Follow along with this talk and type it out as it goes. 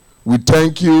We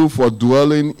thank you for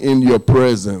dwelling in your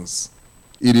presence.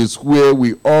 It is where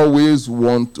we always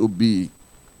want to be.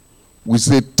 We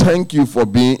say thank you for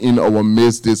being in our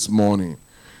midst this morning.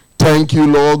 Thank you,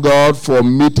 Lord God, for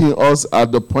meeting us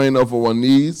at the point of our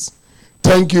needs.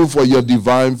 Thank you for your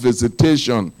divine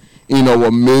visitation in our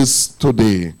midst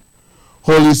today.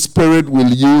 Holy Spirit, will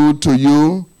yield to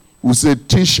you. We say,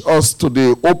 teach us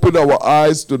today. Open our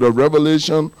eyes to the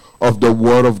revelation of the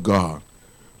Word of God.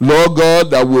 Lord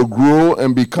God, that will grow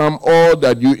and become all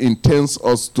that you intend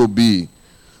us to be.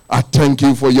 I thank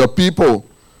you for your people.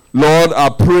 Lord, I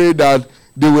pray that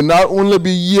they will not only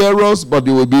be hearers, but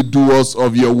they will be doers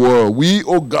of your word. We,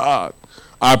 oh God,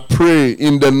 I pray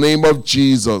in the name of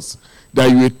Jesus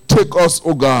that you will take us,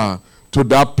 oh God, to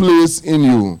that place in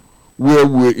you where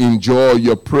we enjoy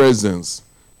your presence.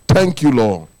 Thank you,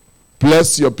 Lord.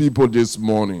 Bless your people this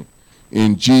morning.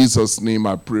 In Jesus' name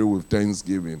I pray with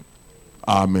thanksgiving.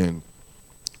 Amen.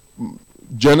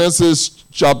 Exodus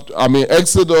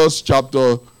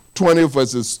chapter 20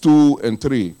 verses 2 and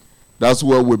 3. That's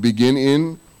where we begin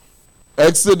in.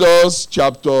 Exodus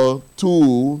chapter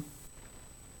 20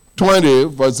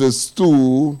 verses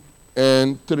 2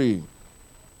 and 3.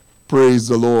 Praise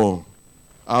the Lord.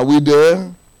 Are we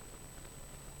there?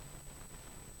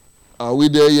 Are we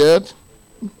there yet?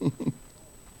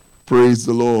 Praise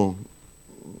the Lord.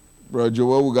 Brother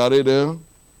Joel, we got it there?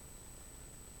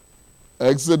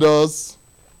 Exodus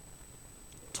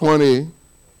 20,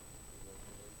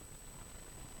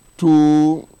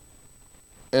 2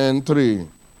 and 3.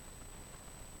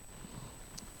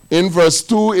 In verse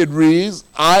 2 it reads,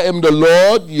 I am the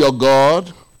Lord your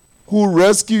God who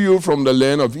rescued you from the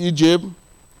land of Egypt,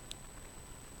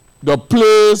 the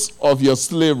place of your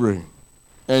slavery.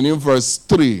 And in verse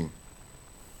 3,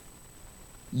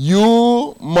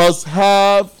 you must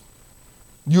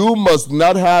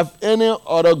not have any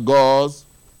other gods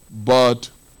but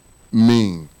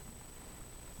me.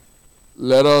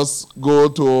 Let us go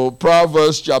to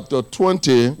Proverbs chapter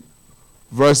 20,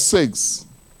 verse 6.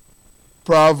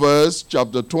 Proverbs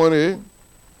chapter 20,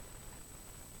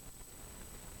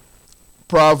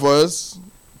 Proverbs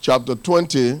chapter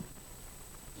 20,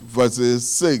 verses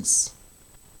 6.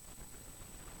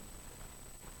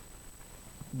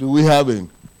 Do we have it?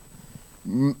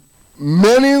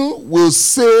 Many will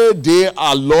say they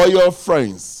are loyal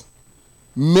friends.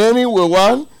 Many will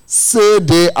what? Say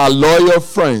they are loyal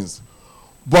friends.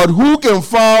 But who can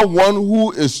find one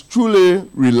who is truly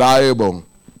reliable?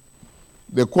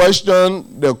 The question,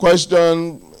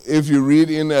 if you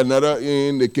read in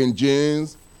the King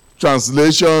James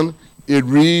translation, it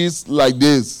reads like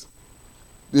this.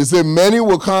 They say, many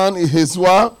will count his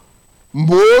what?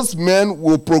 Most men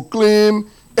will proclaim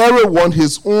everyone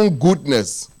his own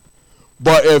goodness,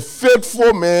 but a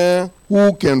faithful man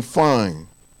who can find.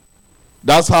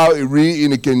 That's how it reads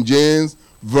in the King James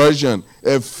Version.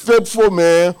 A faithful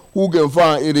man who can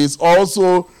find. It is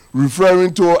also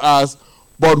referring to as,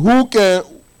 but who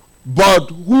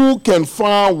can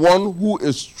find one who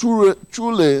is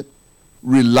truly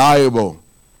reliable.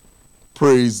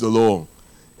 Praise the Lord.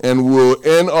 And we'll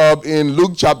end up in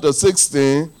Luke chapter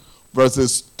 16,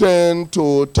 verses 10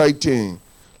 to 13.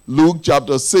 Luke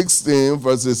chapter 16,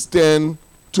 verses 10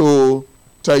 to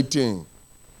 13.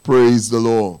 Praise the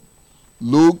Lord.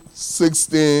 Luke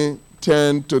 16,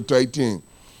 10 to 13.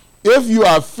 If you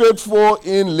are faithful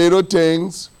in little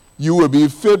things, you will be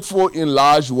faithful in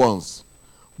large ones.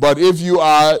 But if you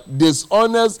are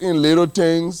dishonest in little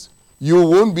things, you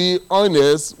won't be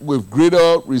honest with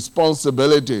greater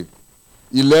responsibility.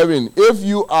 11. If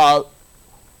you are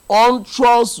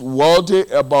untrustworthy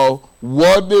about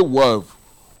worldly wealth,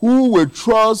 who will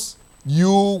trust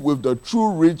you with the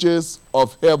true riches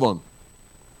of heaven?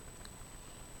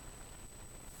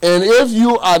 And if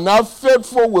you are not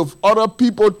faithful with other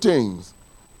people's things,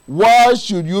 why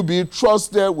should you be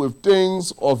trusted with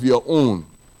things of your own?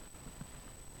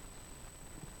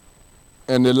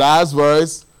 And the last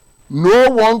verse, no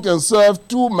one can serve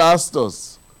two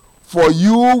masters, for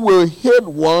you will hate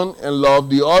one and love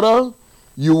the other.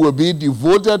 You will be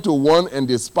devoted to one and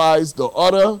despise the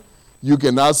other. You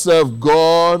cannot serve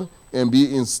God and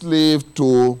be enslaved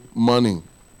to money.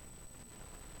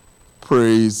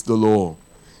 Praise the Lord.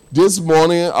 This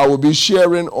morning I will be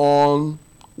sharing on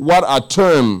what I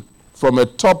term from a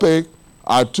topic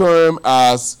I term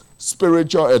as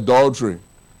spiritual adultery.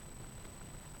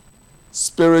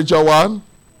 Spiritual what?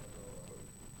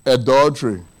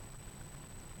 Adultery.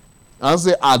 I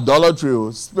say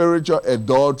idolatry, spiritual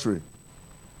adultery.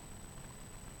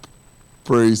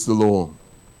 Praise the Lord.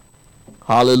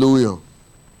 Hallelujah.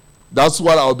 That's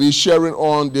what I'll be sharing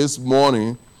on this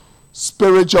morning.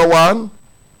 Spiritual one,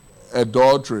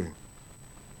 adultery.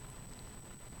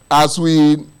 As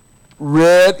we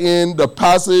read in the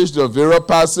passage, the very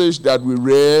passage that we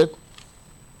read,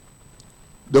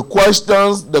 the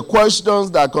questions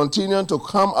that continue to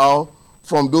come out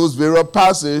from those very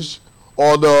passages,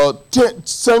 or the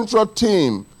central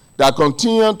theme that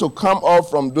continue to come out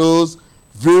from those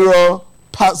very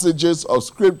passages of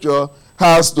Scripture,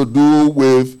 has to do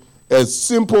with a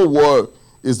simple word,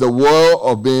 is the word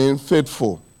of being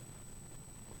faithful.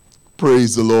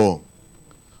 Praise the Lord.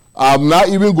 I'm not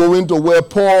even going to where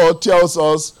Paul tells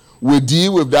us we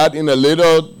deal with that in a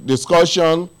later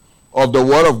discussion of the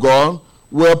Word of God,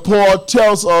 where Paul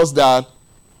tells us that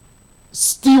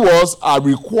stewards are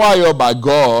required by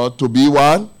God to be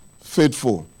what?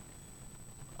 Faithful.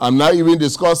 I'm not even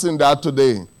discussing that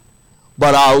today.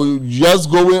 But I'm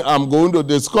going to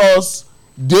discuss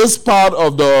this part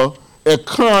of the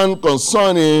account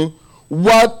concerning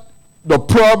what the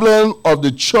problem of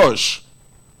the church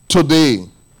today.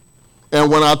 And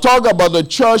when I talk about the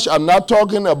church, I'm not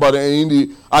talking about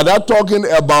the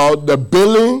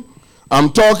building.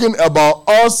 I'm talking about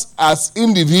us as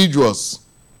individuals.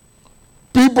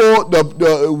 People,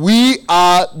 we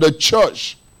are the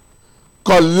church.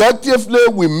 Collectively,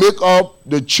 we make up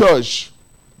the church.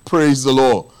 Praise the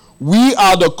Lord. We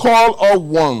are the called out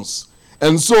ones.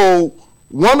 And so,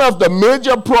 one of the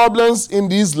major problems in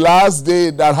these last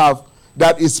days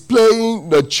that is plaguing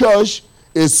the church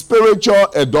is spiritual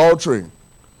adultery.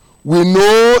 We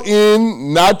know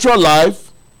in natural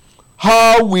life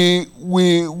how we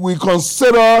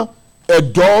consider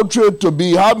adultery to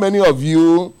be. How many of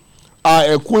you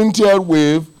are acquainted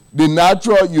with the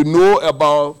natural, you know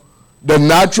about the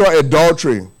natural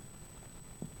adultery?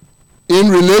 In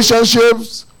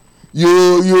relationships,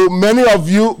 many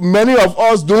of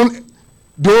us don't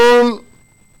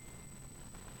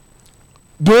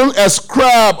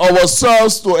ascribe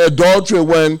ourselves to adultery.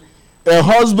 When a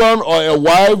husband or a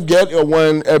wife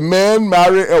when a man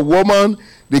marry a woman,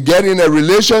 they get in a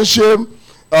relationship,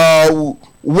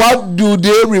 what do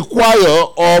they require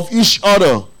of each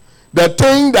other? The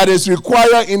thing that is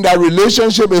required in that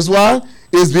relationship is what?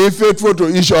 Is being faithful to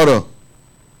each other.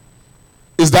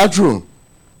 Is that true?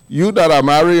 You that are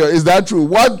married, is that true?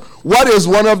 What is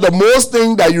one of the most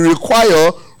things that you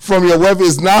require from your wife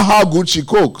is not how good she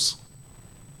cooks.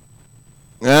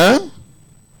 Eh?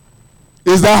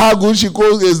 Is that how good she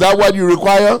cooks? Is that what you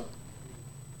require?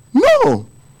 No.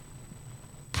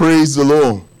 Praise the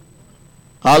Lord.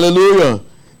 Hallelujah.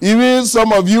 Even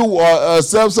some of you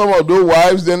accept some of those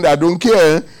wives then that don't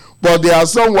care, but there are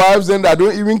some wives then that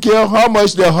don't even care how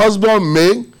much their husband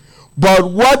make,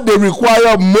 but what they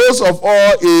require most of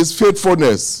all is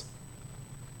faithfulness.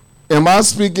 Am I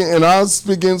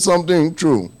speaking something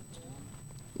true?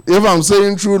 If I'm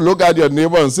saying true, look at your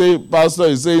neighbor and say, Pastor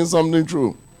is saying something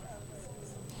true.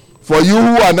 For you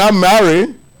who are not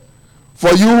married,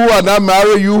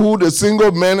 you who the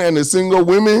single men and the single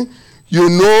women, you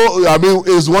know,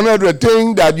 it's one of the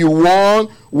things that you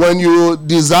want when you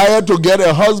desire to get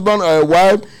a husband or a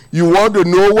wife. You want to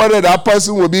know whether that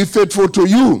person will be faithful to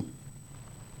you.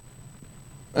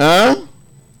 Am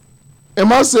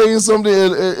I saying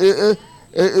something?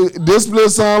 This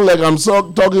place sounds like I'm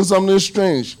talking something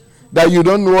strange that you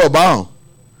don't know about.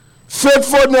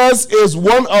 Faithfulness is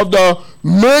one of the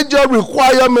major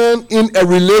requirements in a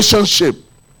relationship.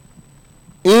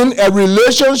 In a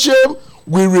relationship,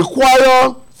 we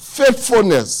require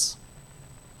faithfulness.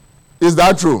 Is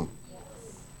that true?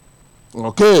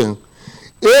 Okay.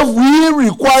 If we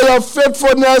require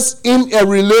faithfulness in a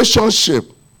relationship,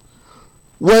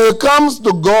 when it comes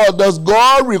to God, does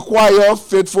God require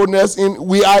faithfulness?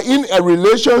 We are in a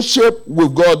relationship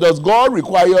with God. Does God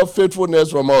require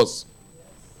faithfulness from us?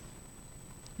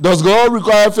 Does God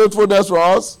require faithfulness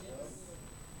from us?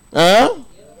 Yes.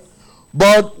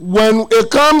 But when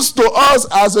it comes to us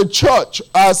as a church,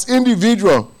 as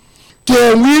individual,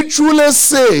 can we truly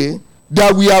say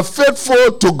that we are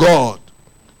faithful to God?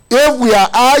 If we are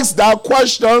asked that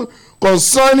question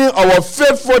concerning our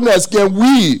faithfulness, can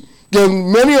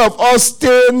many of us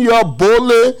stand here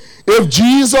boldly? If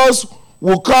Jesus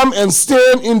will come and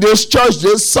stand in this church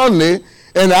this Sunday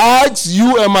and ask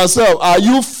you and myself, are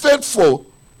you faithful?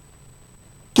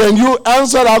 Can you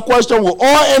answer that question with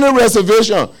all any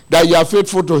reservation that you are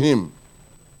faithful to him?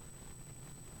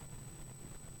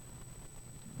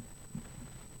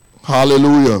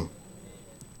 Hallelujah.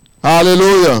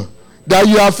 Hallelujah. That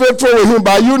you are faithful with him,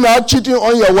 but you not cheating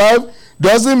on your wife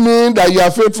doesn't mean that you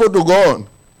are faithful to God.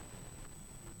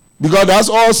 Because that's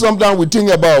all sometimes we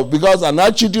think about. Because I'm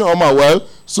not cheating on my wife,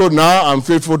 so now I'm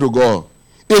faithful to God.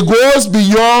 It goes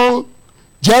beyond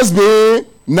just being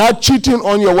not cheating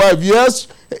on your wife. Yes,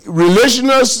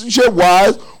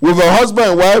 relationship-wise with a husband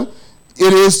and wife,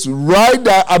 it is right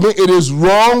that, it is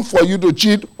wrong for you to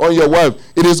cheat on your wife.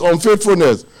 It is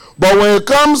unfaithfulness. But when it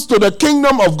comes to the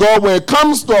kingdom of God, when it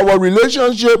comes to our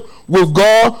relationship with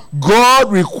God,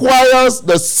 God requires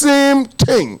the same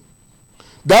thing.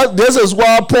 This is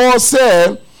why Paul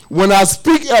said, when I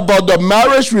speak about the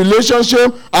marriage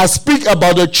relationship, I speak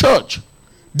about the church.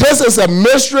 This is a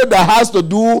mystery that has to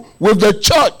do with the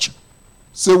church.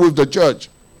 Say with the church.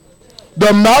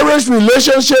 The marriage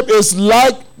relationship is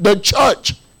like the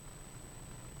church.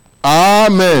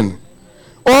 Amen.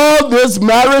 All these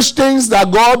marriage things that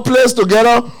God placed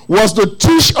together was to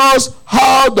teach us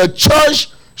how the church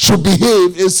should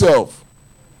behave itself.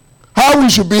 How we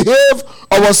should behave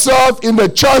ourselves in the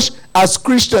church as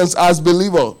Christians, as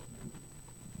believers.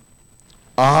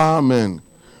 Amen.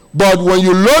 But when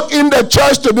you look in the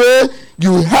church today,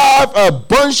 you have a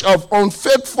bunch of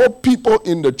unfaithful people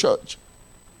in the church.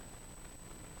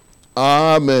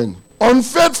 Amen.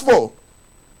 Unfaithful.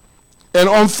 And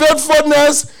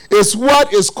unfaithfulness is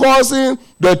what is causing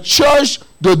the church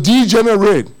to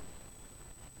degenerate.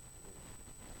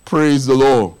 Praise the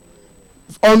Lord.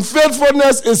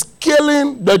 Unfaithfulness is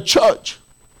killing the church.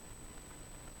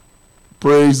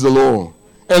 Praise the Lord.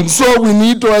 And so we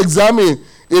need to examine.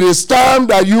 It is time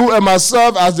that you and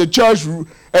myself as the church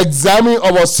examine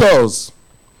ourselves.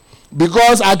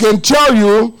 Because I can tell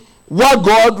you what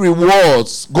God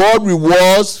rewards. God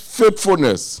rewards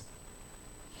faithfulness.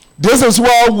 This is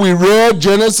why we read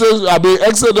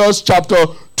Exodus chapter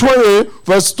 20,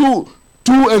 verse 2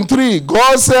 and 3.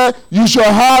 God said, you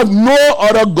shall have no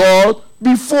other God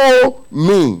before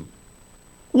me.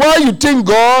 Why you think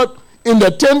God, in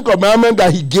the 10 commandments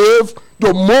that he gave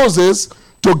to Moses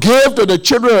to give to the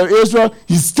children of Israel,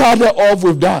 he started off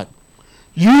with that.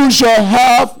 You shall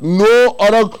have no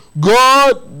other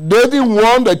God. Didn't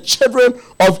want the children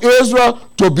of Israel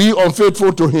to be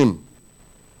unfaithful to him.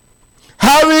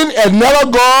 Having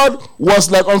another God was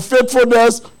like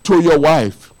unfaithfulness to your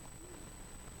wife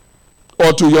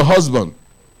or to your husband.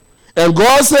 And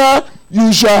God said,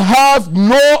 you shall have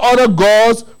no other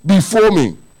gods before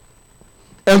me.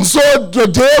 And so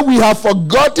today we have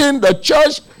forgotten, the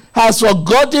church has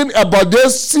forgotten about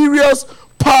this serious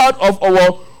part of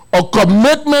our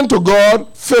commitment to God,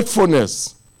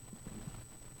 faithfulness.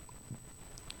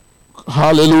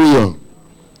 Hallelujah.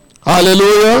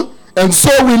 Hallelujah. And so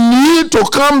we need to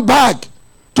come back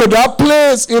to that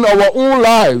place in our own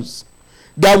lives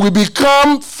that we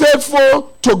become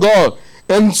faithful to God.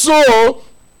 And so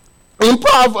in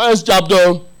Proverbs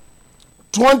chapter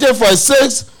 20, verse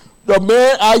 6,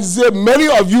 many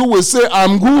of you will say,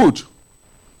 I'm good.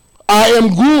 I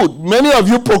am good. Many of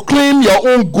you proclaim your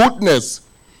own goodness.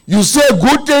 You say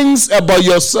good things about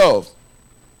yourself.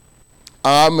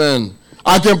 Amen.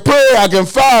 I can pray, I can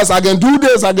fast, I can do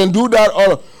this, I can do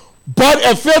that. But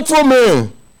a faithful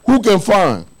man, who can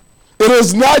find? It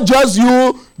is not just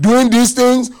you doing these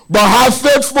things, but how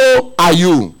faithful are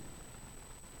you?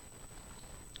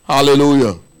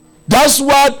 Hallelujah. That's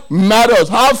what matters.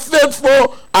 How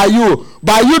faithful are you?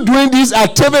 By you doing these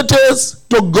activities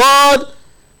to God,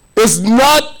 it's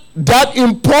not that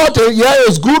important. Yeah,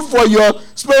 it's good for your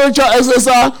spiritual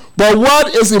exercise, but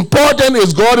what is important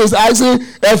is God is asking,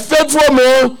 a faithful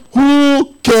man,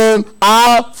 who can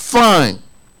I find?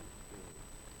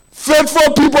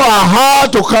 Faithful people are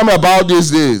hard to come about these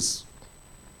days.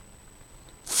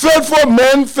 Faithful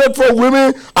men, faithful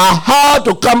women are hard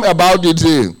to come about these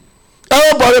days.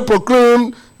 Everybody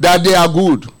proclaim that they are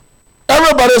good.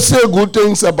 Everybody say good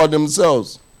things about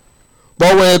themselves.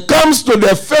 But when it comes to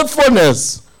their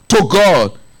faithfulness to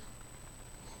God,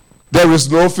 there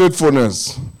is no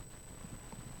faithfulness.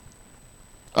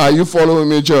 Are you following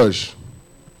me, church?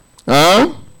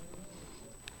 Huh?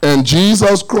 And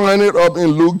Jesus crying it up in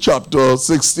Luke chapter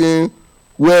 16,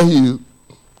 where he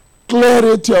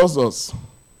clearly tells us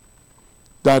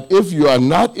that if you are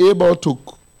not able to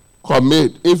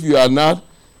commit, if you are not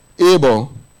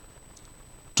able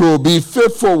to be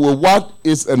faithful with what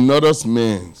is another's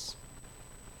man's,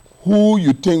 who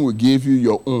you think will give you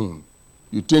your own?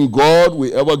 You think God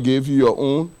will ever give you your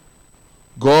own?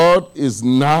 God is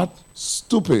not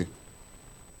stupid.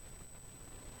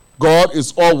 God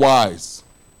is all wise.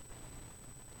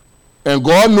 And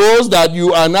God knows that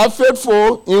you are not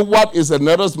faithful in what is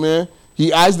another's man.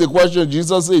 He asked the question,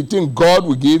 Jesus said, you think God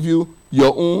will give you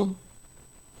your own?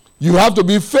 You have to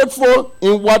be faithful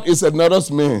in what is another's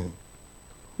man.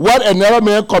 What another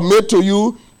man commit to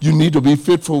you, you need to be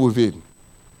faithful with it.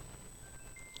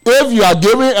 If you are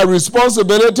given a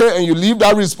responsibility and you leave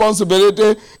that responsibility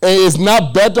and it's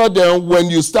not better than when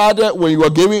you started, when you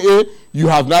were giving it, you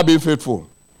have not been faithful.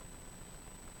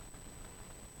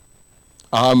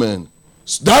 Amen.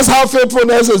 That's how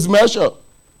faithfulness is measured.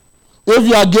 If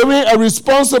you are given a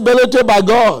responsibility by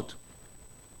God,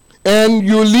 and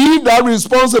you leave that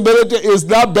responsibility is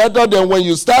not better than when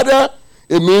you started,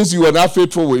 it means you are not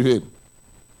faithful with it.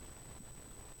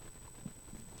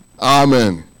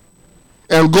 Amen.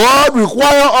 And God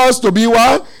requires us to be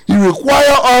what? He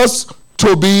requires us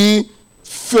to be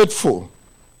faithful.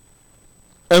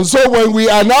 And so when we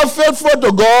are not faithful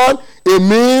to God, it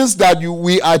means that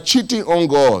we are cheating on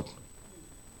God.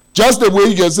 Just the way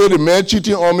you can say the man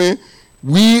cheating on me,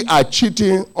 we are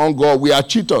cheating on God. We are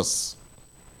cheaters.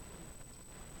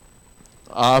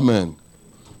 Amen.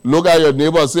 Look at your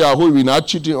neighbor and say, I hope you're not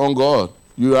cheating on God.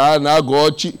 You are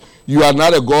not you are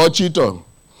not a God cheater.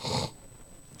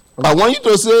 I want you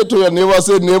to say to your neighbor,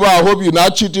 say, neighbor, I hope you're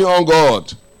not cheating on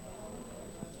God.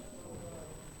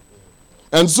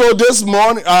 And so this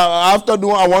morning,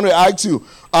 afternoon, I want to ask you,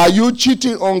 are you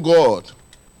cheating on God?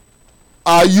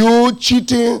 Are you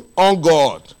cheating on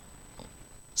God?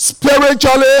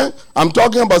 Spiritually, I'm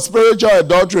talking about spiritual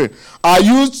adultery. Are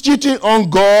you cheating on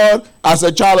God as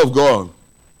a child of God?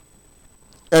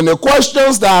 And the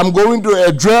questions that I'm going to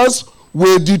address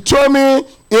will determine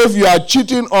if you are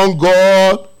cheating on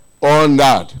God or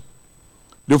not.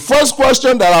 The first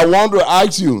question that I want to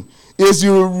ask you is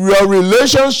your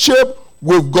relationship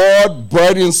with God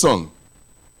burdensome.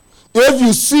 If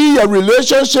you see your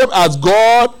relationship as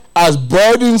God as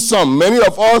burdensome, many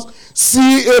of us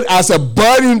see it as a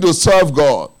burden to serve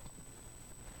God.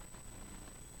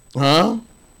 Huh?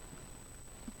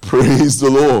 Praise the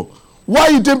Lord. Why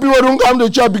you think people don't come to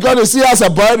church? Because they see it as a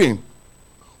burden.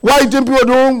 Why you think people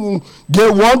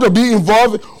don't want to be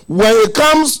involved? When it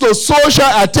comes to social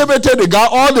activity, they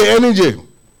got all the energy.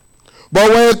 But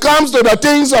when it comes to the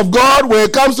things of God, when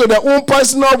it comes to their own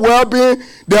personal well-being,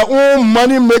 their own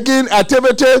money-making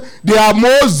activity, they are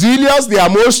more zealous, they are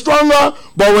more stronger.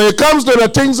 But when it comes to the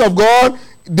things of God,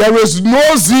 there is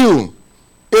no zeal.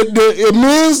 It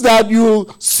means that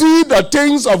you see the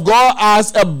things of God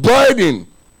as a burden.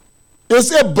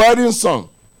 It's a burdensome.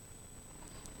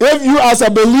 If you as a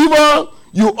believer,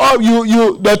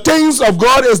 the things of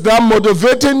God is not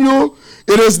motivating you,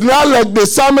 it is not like the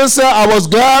psalmist said, I was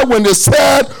glad when they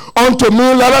said unto me,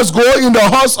 let us go in the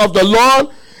house of the Lord,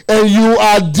 and you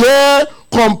are there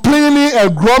complaining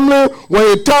and grumbling. When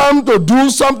it's time to do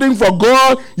something for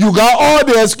God, you got all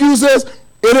the excuses.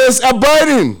 It is a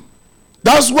burden.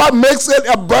 That's what makes it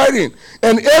a burden.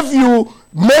 And if you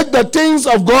make the things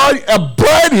of God a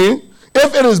burden,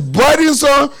 if it is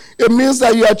burdensome, it means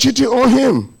that you are cheating on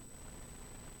Him.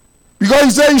 Because He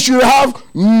said you should have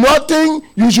nothing,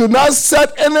 you should not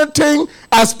set anything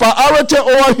as priority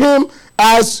over Him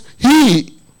as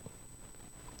He.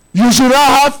 You should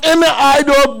not have any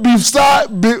idol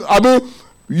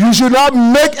you should not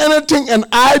make anything an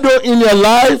idol in your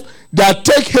life that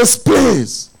take His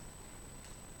place.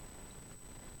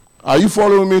 Are you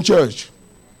following me, church?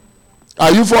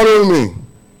 Are you following me?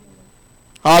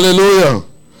 Hallelujah.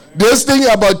 This thing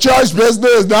about church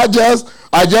business is not just,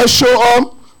 I just show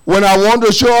up when I want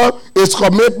to show up. It's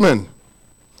commitment.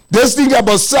 This thing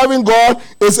about serving God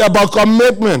is about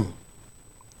commitment.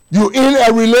 You're in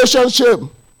a relationship.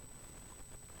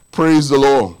 Praise the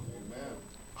Lord. Amen.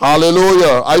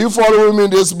 Hallelujah. Are you following me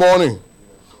this morning?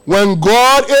 When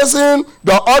God is in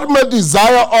the ultimate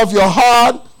desire of your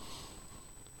heart,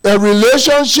 a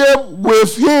relationship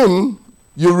with Him,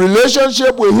 your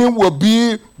relationship with Him will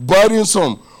be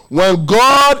burdensome. When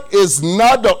God is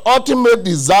not the ultimate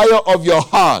desire of your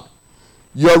heart,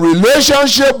 your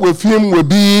relationship with Him will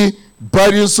be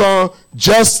burdensome,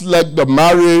 just like the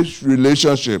marriage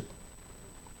relationship.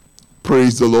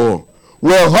 Praise the Lord.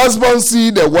 Where husbands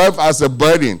see the wife as a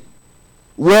burden,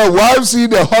 where wives see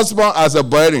the husband as a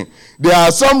burden. There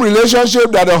are some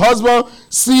relationships that the husband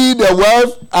see the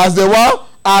wife as the what?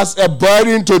 As a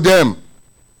burden to them.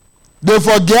 They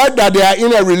forget that they are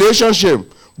in a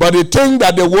relationship, but they think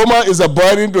that the woman is a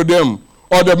burden to them,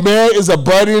 or the man is a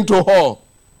burden to her.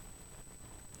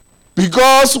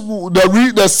 Because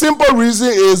the simple reason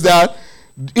is that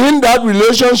in that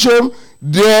relationship,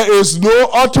 there is no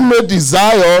ultimate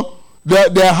desire.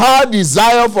 The hard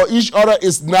desire for each other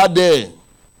is not there.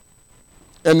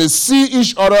 And they see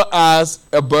each other as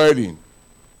a burden.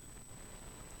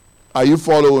 Are you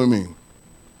following me?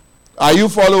 Are you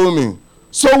following me?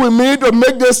 So we need to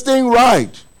make this thing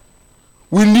right.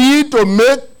 We need to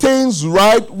make things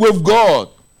right with God.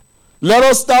 Let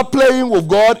us stop playing with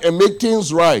God and make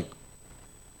things right.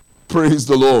 Praise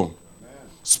the Lord. Amen.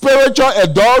 Spiritual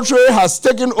adultery has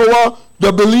taken over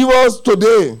the believers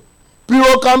today.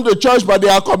 People come to church, but they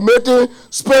are committing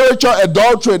spiritual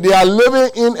adultery. They are living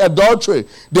in adultery.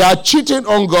 They are cheating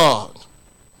on God.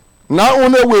 Not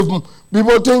only with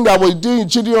people think that we're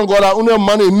cheating on God, only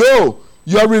money. No,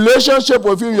 your relationship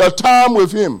with Him, your time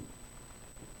with Him.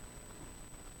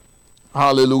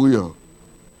 Hallelujah.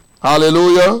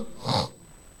 Hallelujah.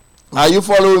 Are you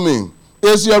following me?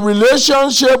 Is your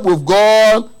relationship with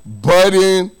God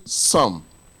burdensome?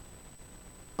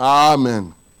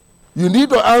 Amen. You need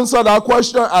to answer that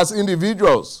question as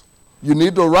individuals. You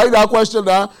need to write that question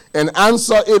down and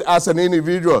answer it as an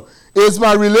individual. Is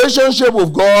my relationship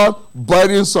with God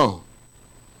burdensome?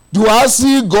 Do I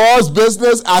see God's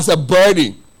business as a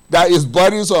burden that is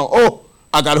burdensome? Oh,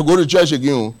 I got to go to church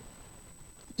again.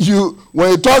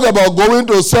 When you talk about going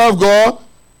to serve God,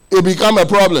 it becomes a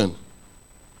problem.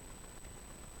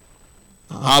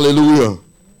 Hallelujah.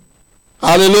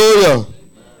 Hallelujah.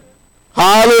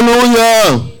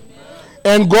 Hallelujah.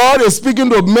 And God is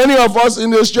speaking to many of us in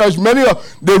this church.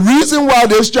 The reason why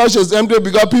this church is empty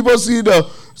because people see the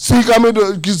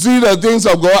things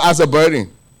of God as a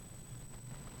burden.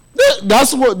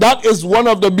 That is one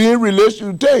of the being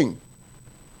relational thing.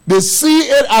 They see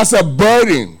it as a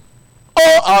burden.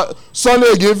 Oh, Sunday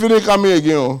again, finish coming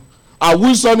again. I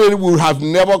wish Sunday would have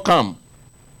never come.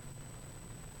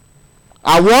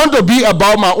 I want to be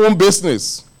about my own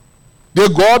business. The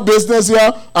God business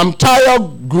here, I'm tired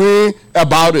of going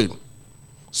about it.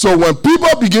 So when people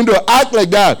begin to act like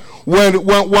that, when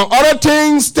other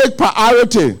things take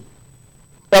priority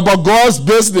about God's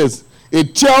business,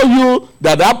 it tells you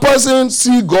that that person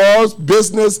sees God's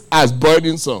business as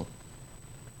burdensome.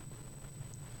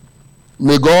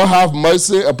 May God have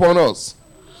mercy upon us.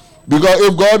 Because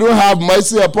if God don't have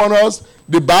mercy upon us,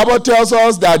 the Bible tells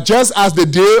us that just as the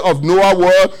day of Noah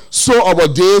was, so our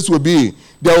days will be.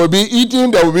 There will be eating,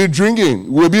 there will be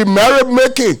drinking, will be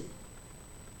merry-making.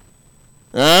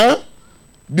 There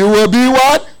will be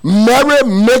what?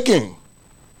 Merry-making.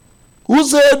 Who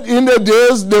said in the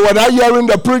days they were not hearing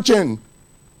the preaching?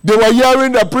 They were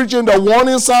hearing the preaching, the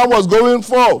warning sound was going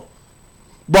forth.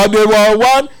 But they were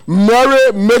what?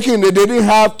 Merry-making. They didn't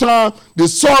have time. They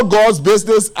saw God's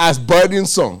business as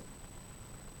burdensome.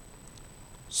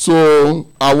 So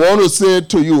I want to say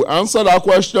to you, answer that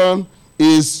question.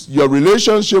 Is your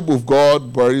relationship with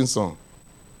God burdensome?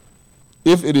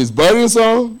 If it is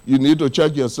burdensome, you need to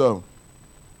check yourself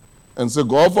and say,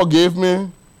 God forgive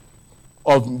me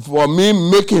for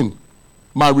me making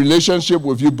my relationship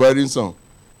with you burdensome.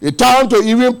 It's time to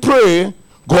even pray,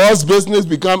 God's business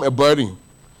become a burden.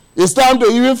 It's time to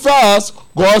even fast,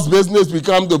 God's business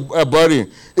become a burden.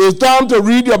 It's time to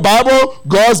read your Bible,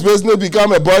 God's business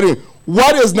become a burden.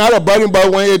 What is not a burden,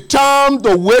 but when it's time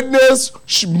to witness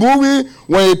movie,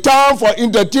 when it's time for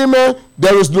entertainment,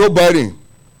 there is no burden.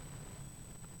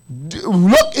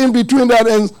 Look in between that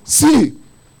and see.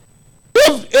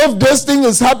 If this thing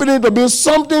is happening to me,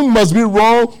 something must be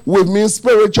wrong with me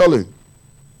spiritually.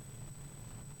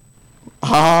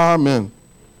 Amen.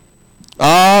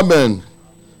 Amen.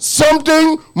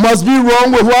 Something must be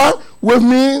wrong with what? With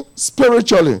me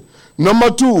spiritually. Number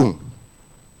 2.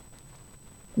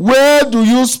 Where do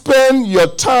you spend your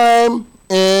time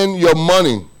and your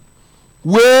money?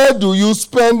 Where do you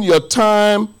spend your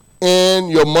time and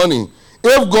your money?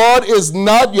 If God is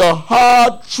not your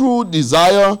heart true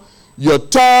desire, your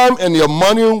time and your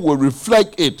money will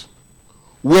reflect it.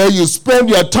 Where you spend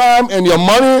your time and your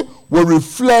money will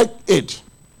reflect it.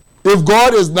 If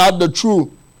God is not the true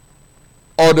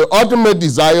or the ultimate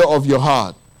desire of your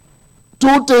heart,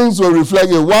 2 things will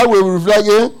reflect it. What will reflect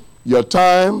it? Your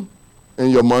time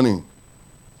and your money.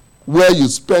 Where you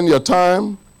spend your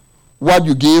time, what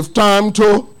you give time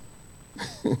to,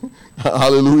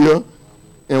 hallelujah,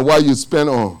 and what you spend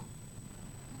on.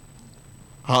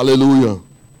 Hallelujah.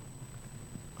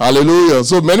 Hallelujah.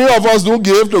 So many of us don't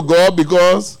give to God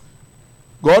because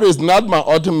God is not my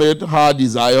ultimate heart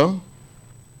desire.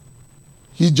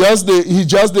 He's just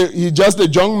a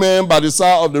young man by the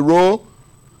side of the road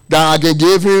that I can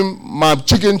give him my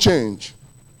chicken change.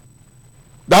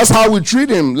 That's how we treat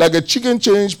him, like a chicken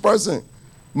change person.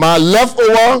 My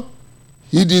leftover,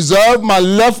 he deserves my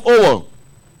leftover.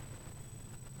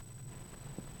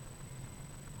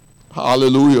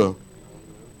 Hallelujah.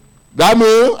 That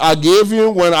means I gave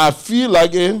him when I feel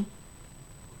like it.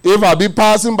 If I be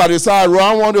passing by the side road,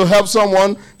 I want to help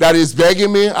someone that is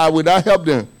begging me, I will not help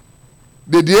them.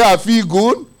 The day I feel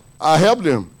good, I help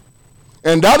them.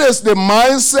 And that is the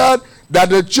mindset that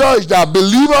the church, that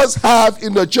believers have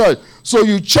in the church. So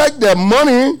you check their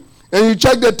money and you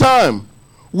check the time.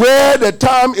 Where the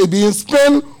time is being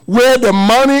spent, where the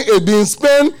money is being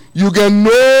spent, you can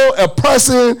know a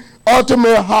person's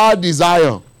ultimate heart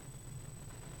desire.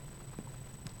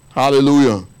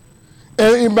 Hallelujah.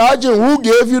 And imagine who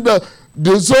gave you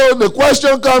So the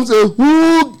question comes,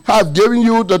 who have given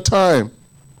you the time?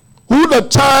 Who the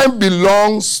time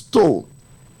belongs to?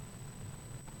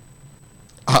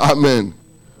 Amen.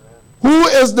 Who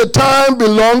is the time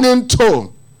belonging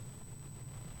to?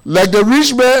 Like the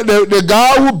rich man, the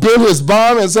guy who built his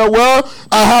barn and said, well,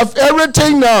 I have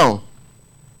everything now.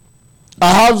 I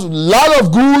have a lot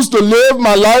of goods to live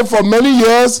my life for many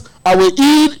years. I will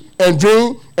eat and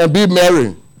drink and be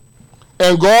merry.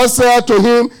 And God said to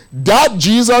him,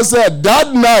 Jesus said,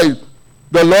 that night,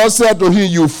 the Lord said to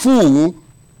him, you fool,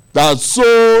 that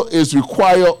so is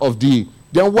required of thee.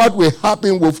 Then what will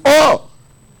happen with all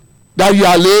that you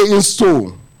are laying in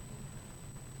store?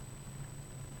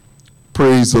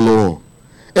 Praise the Lord.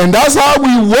 And that's how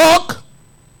we walk.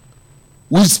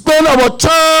 We spend our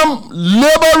time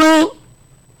laboring,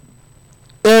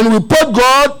 and we put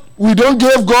God, we don't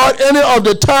give God any of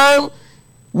the time.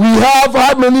 We have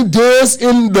how many days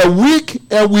in the week,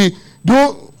 and we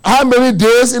do how many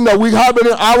days in the week, how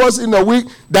many hours in the week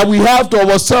that we have to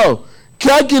ourselves.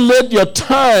 Calculate your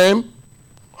time,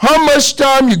 how much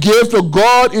time you gave to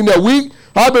God in the week,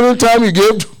 how many time you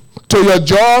gave to your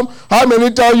job, how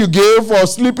many time you gave for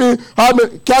sleeping,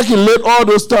 calculate all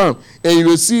those time, and you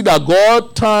will see that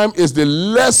God's time is the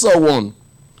lesser one.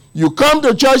 You come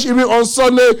to church even on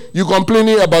Sunday, you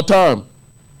complaining about time.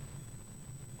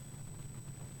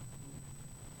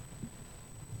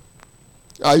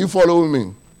 Are you following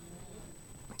me?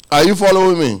 Are you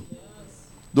following me? Yes.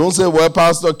 Don't say, well,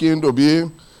 Pastor came to be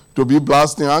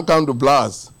blasting. I come to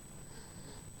blast.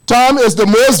 Time is the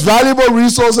most valuable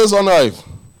resources on earth.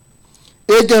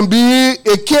 It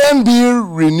can be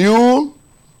renewed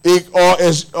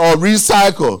or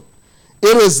recycled.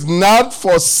 It is not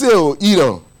for sale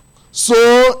either. So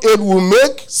it will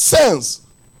make sense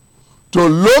to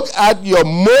look at your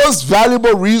most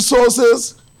valuable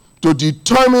resources to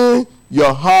determine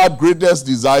your heart's greatest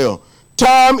desire.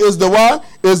 Time is the what?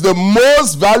 Is the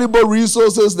most valuable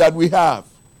resources that we have.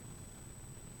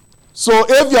 So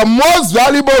if your most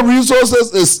valuable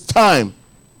resources is time,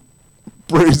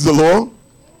 praise the Lord.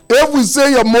 If we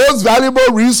say your most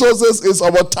valuable resources is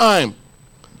our time,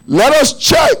 let us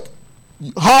check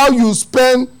how you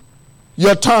spend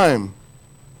your time.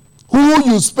 Who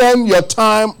you spend your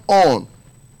time on.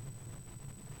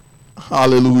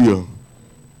 Hallelujah.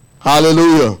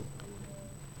 Hallelujah.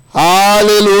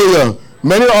 Hallelujah.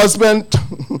 Many of us spend,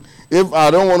 if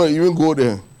I don't want to even go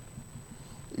there.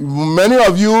 Many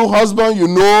of you, husband, you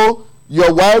know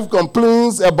your wife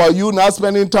complains about you not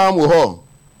spending time with her.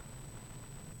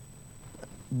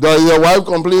 Your wife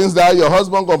complains that, your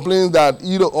husband complains that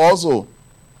either also.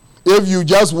 If you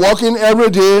just walking every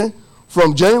day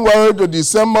from January to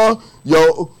December,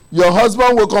 your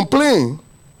husband will complain,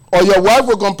 or your wife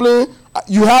will complain, I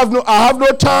have no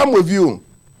time with you.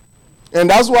 And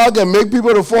that's why I can make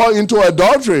people to fall into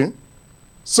adultery.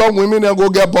 Some women then go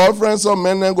get boyfriend, some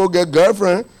men then go get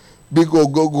girlfriend.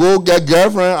 Go get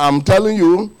girlfriend, I'm telling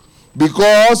you.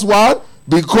 Because what?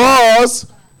 Because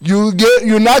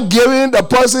you're not giving the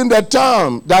person the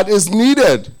time that is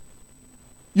needed.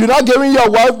 You're not giving your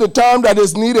wife the time that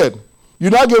is needed.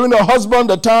 You're not giving the husband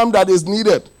the time that is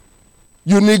needed.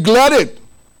 You neglect it.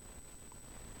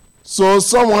 So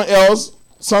someone else,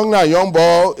 some young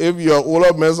boy, if you're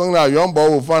older man, some young boy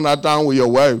will find that time with your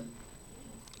wife.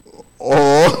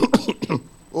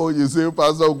 Or, you say,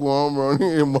 Pastor, go on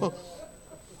running.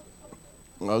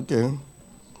 Okay.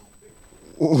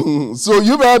 So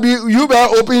you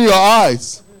better open your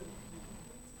eyes.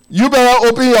 You better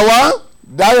open your what?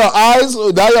 That your eyes,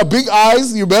 that your big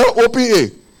eyes, you better open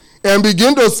it. And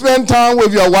begin to spend time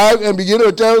with your wife and begin to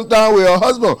spend time with your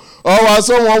husband. Otherwise,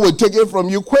 someone will take it from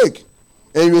you quick.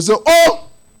 And you will say, oh,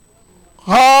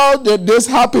 how did this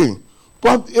happen?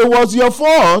 But it was your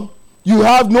fault. You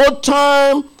have no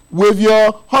time with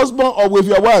your husband or with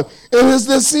your wife. It is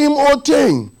the same old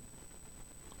thing.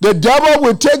 The devil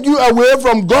will take you away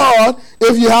from God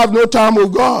if you have no time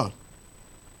with God.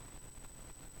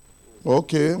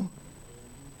 Okay.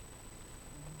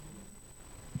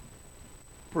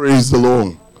 Praise the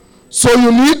Lord. So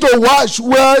you need to watch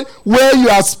where you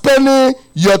are spending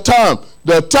your time.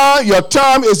 Your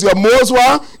time is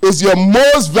your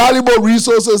most valuable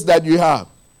resources that you have.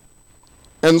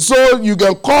 And so you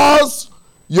can cause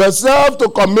yourself to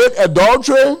commit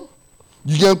adultery.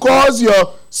 You can cause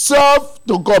yourself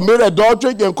to commit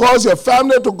adultery. You can cause your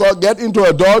family to get into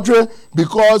adultery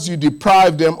because you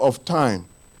deprive them of time.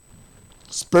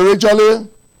 Spiritually,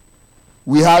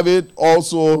 we have it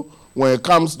also when it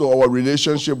comes to our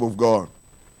relationship with God.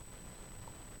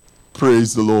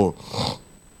 Praise the Lord.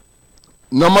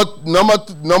 Number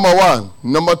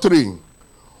 3.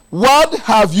 What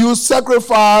have you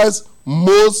sacrificed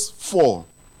most for.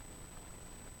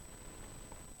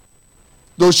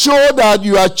 To show that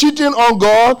you are cheating on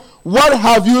God, what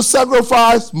have you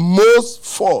sacrificed most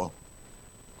for?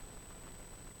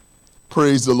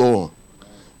 Praise the Lord.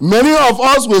 Many of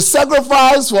us will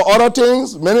sacrifice for other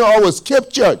things. Many of us will skip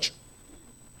church.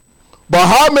 But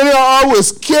how many of us will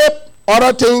skip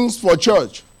other things for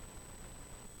church?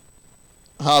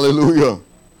 Hallelujah.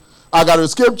 I got to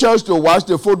skip church to watch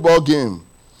the football game.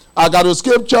 I got to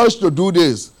skip church to do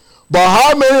this. But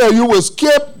how many of you will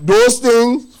skip those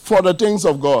things for the things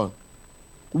of God?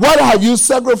 What have you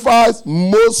sacrificed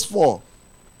most for?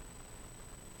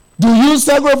 Do you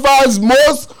sacrifice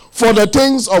most for the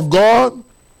things of God?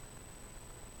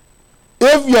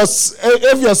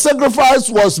 If your sacrifice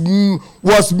was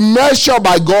measured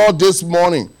by God this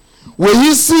morning, will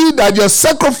He see that your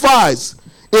sacrifice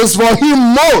is for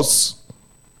Him most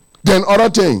than other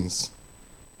things?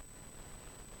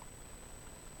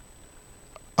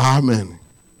 Amen.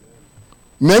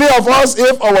 Many of us,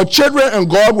 if our children and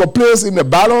God were placed in the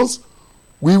balance,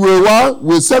 we will what?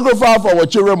 We sacrifice for our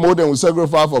children more than we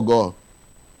sacrifice for God.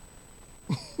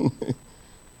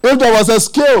 If there was a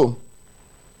scale,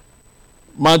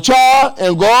 my child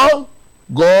and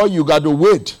God, you got to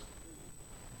wait.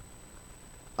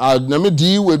 Let me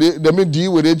deal with it. Let me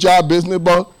deal with it, child business.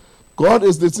 But God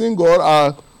is the same God.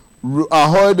 I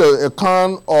heard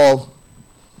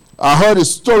I heard a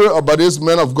story about this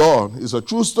man of God. It's a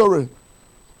true story.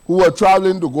 Who were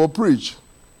traveling to go preach,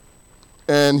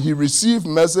 and he received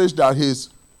message that his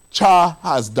child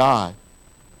has died.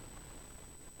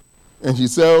 And he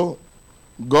said,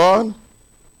 God,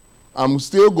 I'm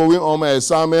still going on my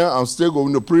assignment. I'm still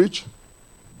going to preach.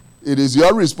 It is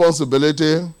your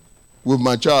responsibility with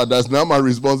my child. That's not my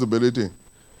responsibility.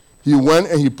 He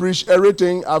went and he preached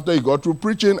everything after he got through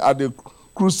preaching at the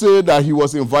crusade that he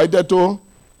was invited to.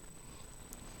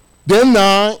 Then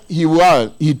now he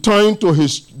turned to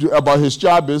about his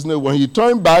child business. When he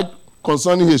turned back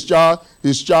concerning his child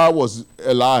was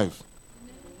alive.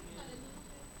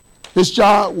 His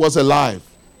child was alive.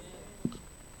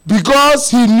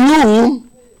 Because he knew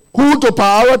who to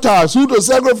prioritize, who to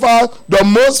sacrifice the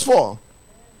most for.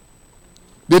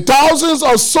 The thousands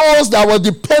of souls that were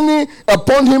depending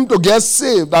upon him to get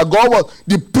saved, that God was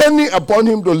depending upon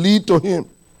him to lead to him.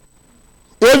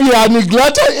 If he had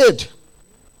neglected it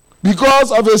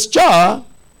because of his child,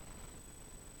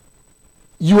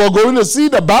 you are going to see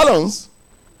the balance.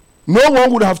 No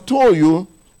one would have told you,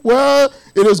 well,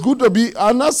 it is good to be,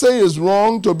 I'm not saying it's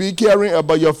wrong to be caring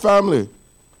about your family.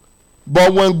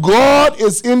 But when God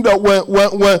is in the,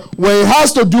 when it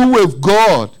has to do with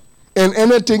God and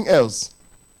anything else,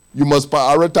 you must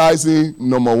prioritize it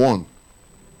number one.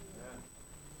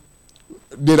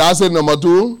 Did I say number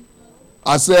two?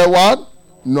 I said what?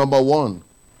 Number one.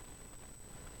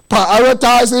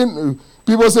 Prioritizing,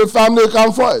 people say family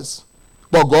come first,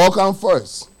 but God come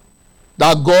first.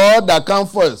 That God that come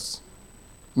first.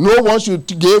 No one should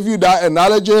give you that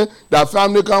analogy that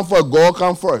family come first, God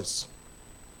come first.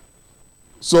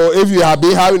 So if you have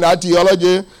been having that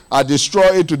theology, I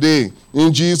destroy it today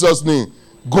in Jesus' name.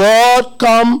 God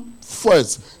come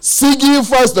first. Seek ye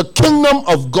first the kingdom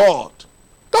of God.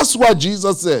 That's what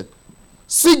Jesus said.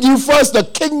 Seek ye first the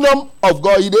kingdom of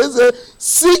God. He didn't say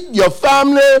seek your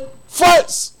family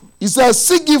first. He said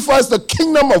seek ye first the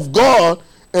kingdom of God,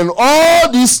 and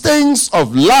all these things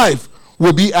of life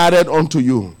will be added unto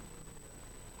you.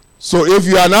 So if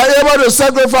you are not able to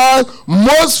sacrifice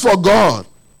most for God,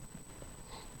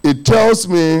 it tells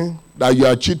me that you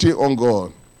are cheating on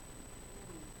God.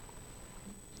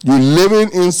 You're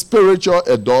living in spiritual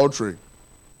adultery.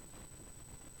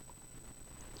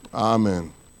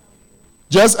 Amen.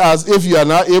 Just as if you are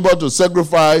not able to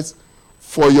sacrifice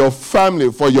for your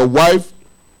family, for your wife,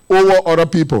 over other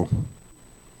people,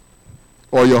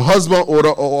 or your husband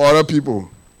over other people.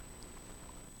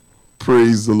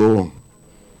 Praise the Lord.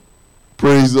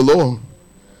 Praise the Lord.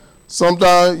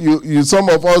 Sometimes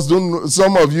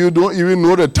some of you don't even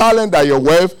know the talent that your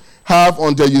wife have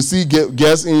until you see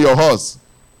guests in your house.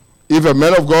 If a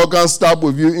man of God can't stop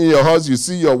with you in your house, you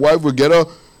see your wife will get her.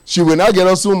 She will not get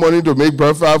her some money to make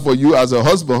breakfast for you as a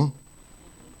husband.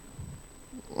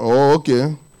 Oh,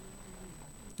 okay.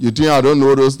 You think I don't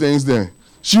know those things then?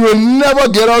 She will never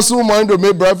get her some money to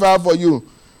make breakfast for you.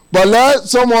 But let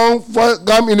someone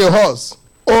come in the house.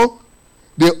 Oh,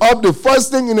 they up the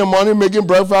first thing in the morning making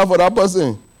breakfast for that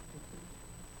person.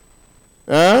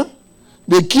 Eh?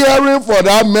 They caring for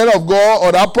that man of God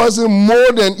or that person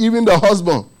more than even the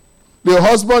husband. The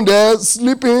husband there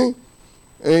sleeping,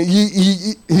 and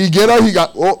he get up, he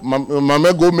got, oh, my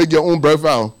man, go make your own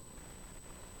breakfast.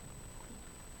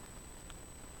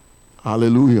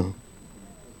 Hallelujah.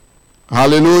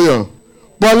 Hallelujah.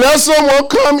 But let someone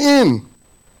come in.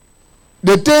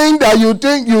 The thing that you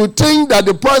think that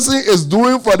the person is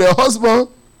doing for the husband.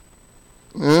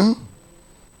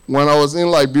 When I was in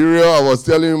Liberia, I was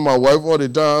telling my wife all the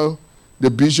time, the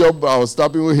bishop I was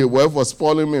stopping with, his wife was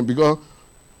spoiling me because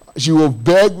she would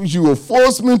beg, she would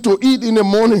force me to eat in the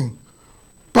morning.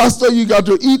 Pastor, you got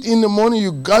to eat in the morning.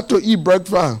 You got to eat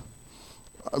breakfast.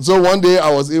 So one day I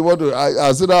was able to,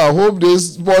 I said, I hope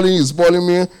this spoiling is spoiling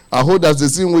me. I hope that's the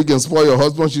same way you can spoil your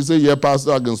husband. She said, yeah,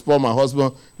 Pastor, I can spoil my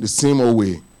husband the same old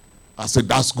way. I said,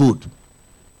 that's good.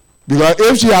 Because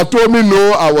if she had told me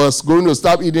no, I was going to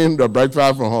stop eating the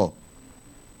breakfast from her.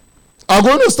 I'm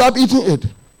going to stop eating it.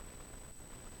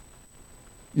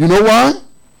 You know why?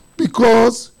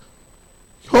 Because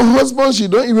her husband, she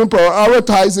don't even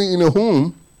prioritizing in the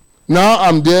home. Now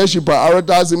I'm there, she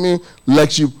prioritizing me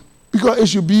like because it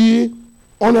should be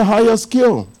on a higher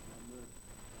scale.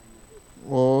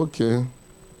 Okay.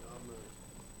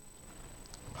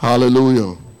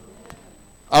 Hallelujah.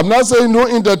 I'm not saying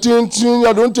don't entertain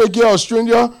stranger, don't take care of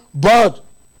stranger, but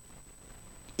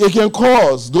it can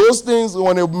cause those things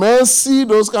when a man see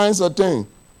those kinds of things.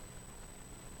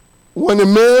 When a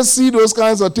man see those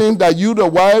kinds of things that you, the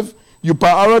wife, you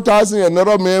prioritizing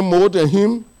another man more than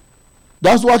him,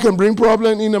 that's what can bring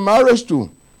problem in a marriage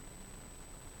too.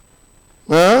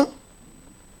 Huh?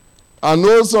 I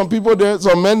know some people,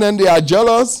 some men, then they are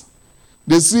jealous.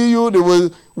 They see you, they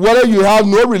will, whether you have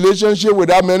no relationship with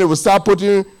that man, they will start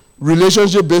putting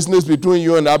relationship business between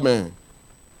you and that man.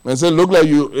 And say, it look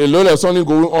like something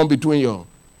going on between you.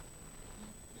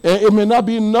 And it may not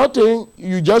be nothing,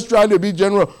 you just try to be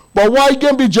generous. But why you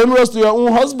can't be generous to your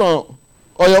own husband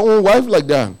or your own wife like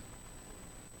that?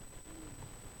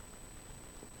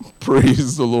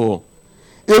 Praise the Lord.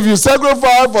 If you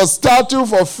sacrifice for status,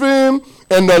 for fame,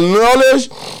 and the knowledge,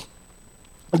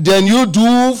 then you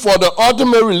do for the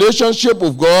ultimate relationship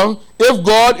with God. If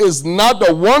God is not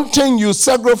the one thing you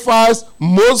sacrifice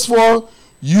most for,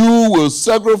 you will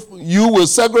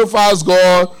sacrifice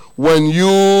God when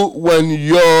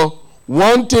your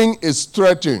one thing is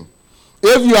threatened.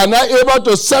 If you are not able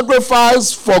to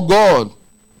sacrifice for God,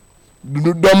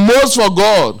 the most for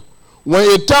God, when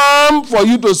it's time for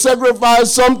you to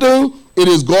sacrifice something, it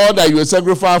is God that you will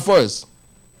sacrifice first.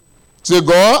 Say,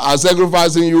 God, I'm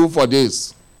sacrificing you for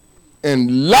this. And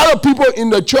a lot of people in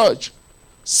the church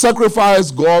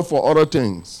sacrifice God for other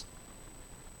things.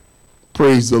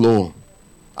 Praise the Lord.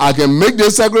 I can make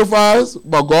this sacrifice,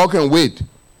 but God can wait.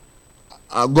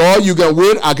 God, you can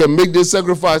wait. I can make this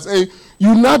sacrifice. Hey,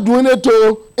 you're not doing it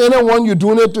to anyone. You're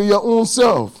doing it to your own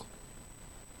self.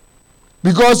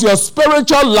 Because your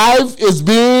spiritual life is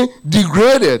being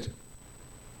degraded.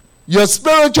 Your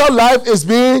spiritual life is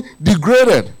being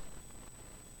degraded.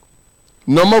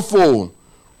 Number 4,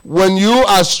 when you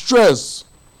are stressed,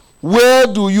 where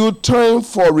do you turn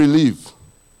for relief?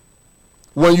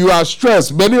 When you are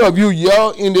stressed, many of you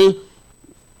yell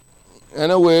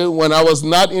anyway, when I was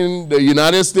not in the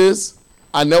United States,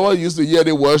 I never used to hear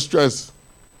the word stress.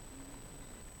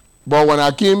 But when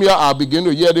I came here, I began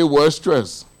to hear the word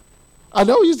stress. I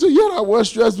never used to hear that word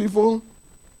stress before.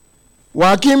 When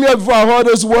I came here before, I heard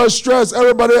this word stress.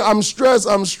 Everybody, I'm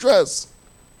stressed.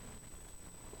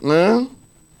 Yeah?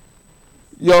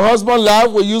 Your husband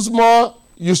laugh with you smile,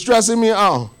 you stressing me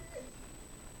out.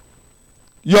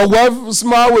 Your wife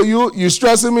smile with you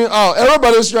stressing me out.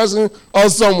 Everybody's stressing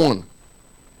out someone.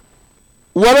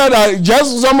 Whether that,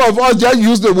 just some of us just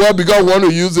use the word because we want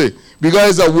to use it.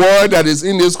 Because it's a word that is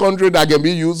in this country that can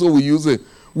be used, so we use it.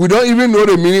 We don't even know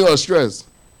the meaning of stress.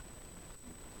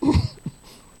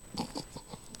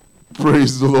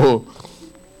 Praise the Lord.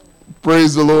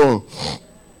 Praise the Lord.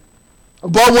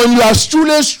 But when you are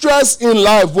truly stressed in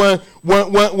life, when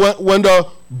the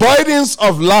burdens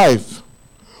of life,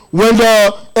 when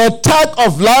the attack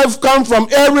of life comes from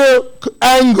every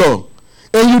angle,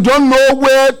 and you don't know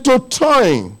where to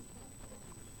turn.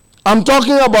 I'm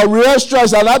talking about real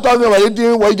stress. I'm not talking about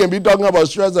anything where you can be talking about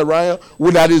stress around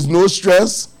where there is no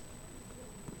stress.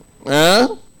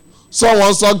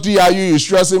 Someone talk to you, you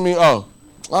stressing me out.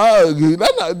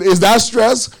 Is that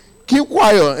stress? Keep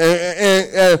quiet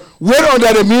and wait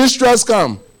until the mean stress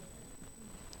come.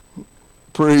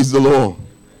 Praise the Lord.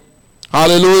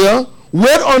 Hallelujah.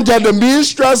 Wait until the mean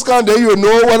stress come, then you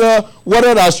know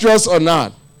whether that's stress or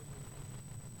not.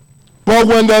 But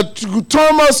when the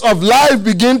turmoils of life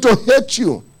begin to hit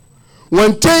you,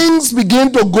 when things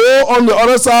begin to go on the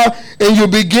other side, and you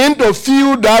begin to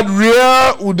feel that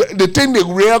the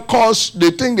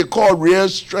thing they call real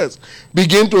stress,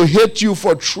 begin to hit you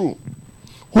for true.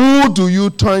 Who do you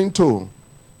turn to?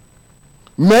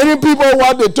 Many people,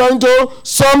 what they turn to,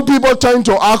 some people turn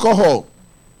to alcohol.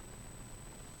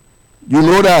 You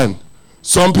know that.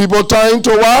 Some people turn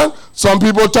to what? Some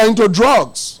people turn to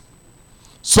drugs.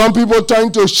 Some people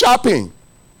turn to shopping.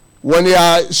 When they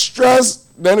are stressed,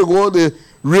 then they go, the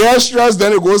real stress,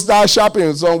 then they go start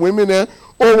shopping. Some women then,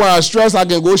 oh, when I'm stressed, I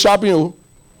can go shopping.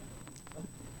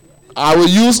 I will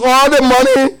use all the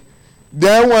money.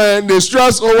 Then when the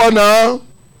stress over now,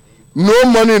 no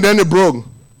money, then they broke.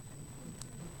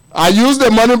 I used the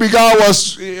money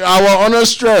because I was under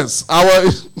stress.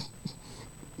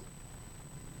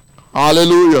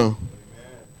 Hallelujah. Amen.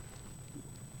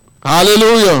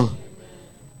 Hallelujah. Amen.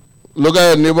 Look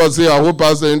at your neighbor and say, I hope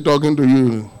Pastor ain't talking to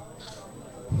you.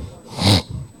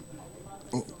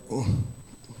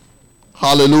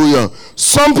 Hallelujah.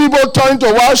 Some people turn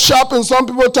to what? Shopping. Some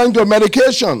people turn to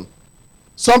medication.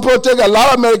 Some people take a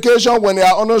lot of medication when they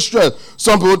are under stress.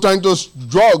 Some people turn to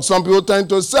drugs. Some people turn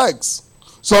to sex.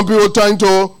 Some people turn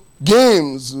to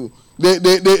games. They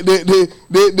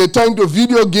turn to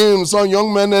video games. Some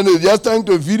young men, and they just turn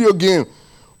to video game.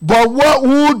 But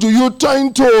who do you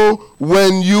turn to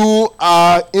when you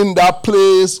are in that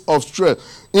place of stress?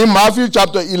 In Matthew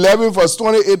chapter 11, verse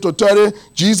 28 to 30,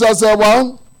 Jesus said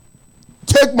what?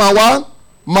 Take my what?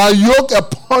 My yoke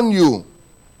upon you.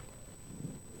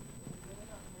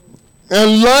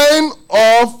 And learn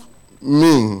of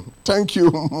me. Thank you,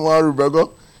 Rebecca.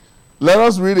 Let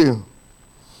us read it.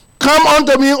 Come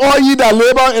unto me, all ye that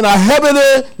labor and are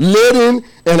heavily laden,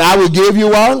 and I will give you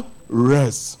what?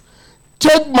 Rest.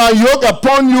 Take my yoke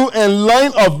upon you and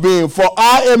learn of me, for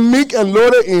I am meek and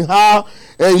loaded in heart,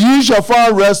 and ye shall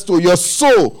find rest to your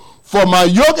soul. For my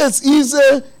yoke is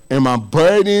easy, and my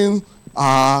burdens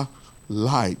are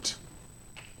light.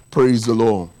 Praise the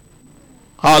Lord.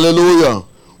 Hallelujah.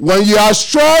 When you are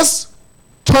stressed,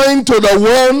 turn to the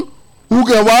one who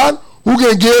can what? Who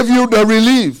can give you the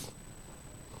relief.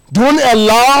 Don't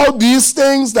allow these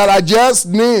things that I just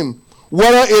named,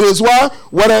 whether it is what?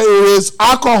 Whether it is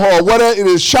alcohol, whether it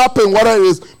is shopping, whether it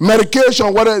is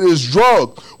medication, whether it is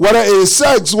drug, whether it is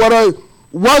sex,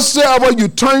 whatsoever you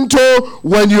turn to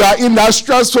when you are in that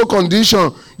stressful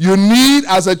condition, you need,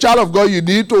 as a child of God, you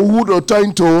need to who to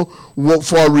turn to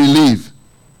for relief.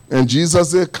 And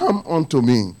Jesus said, come unto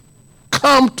me.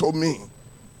 Come to me.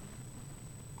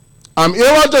 I'm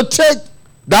able to take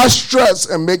that stress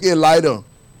and make it lighter.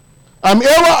 I'm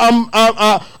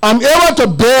able to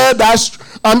bear that.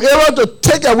 I'm able to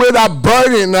take away that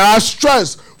burden, that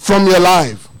stress from your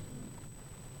life.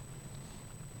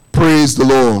 Praise the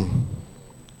Lord.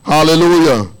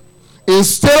 Hallelujah.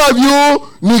 Instead of you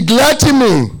neglecting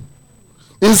me,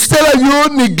 instead of you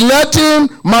neglecting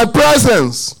my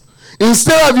presence,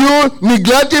 instead of you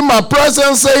neglecting my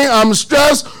presence, saying I'm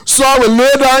stressed, so I will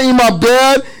lay down in my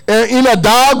bed and in a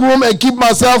dark room and keep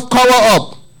myself covered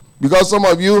up. Because some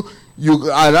of you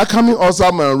are not coming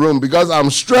outside my room. Because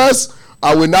I'm stressed,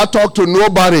 I will not talk to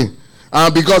nobody.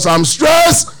 And because I'm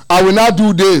stressed, I will not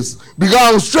do this. Because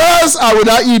I'm stressed, I will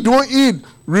not eat. Don't eat.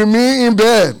 Remain in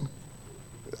bed.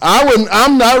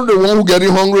 I'm not the one who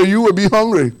getting hungry. You will be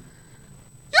hungry.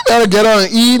 You better get on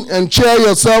and eat and cheer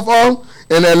yourself up.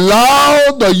 And allow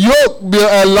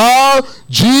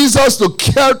Jesus to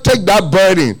take that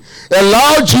burden.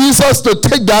 Allow Jesus to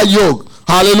take that yoke.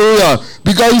 Hallelujah.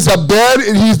 Because he's the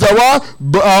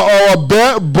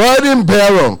burden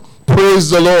bearer. Praise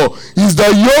the Lord. He's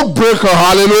the yoke breaker.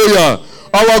 Hallelujah.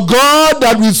 Our God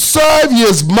that we serve, he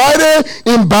is mighty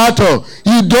in battle.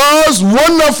 He does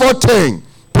wonderful things.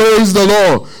 Praise the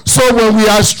Lord. So when we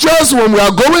are stressed, when we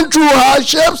are going through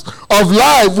hardships of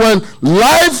life, when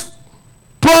life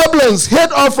problems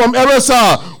hit us from every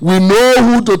side, we know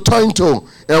who to turn to,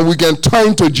 and we can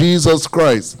turn to Jesus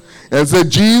Christ and say,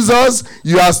 Jesus,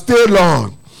 you are still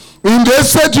Lord. In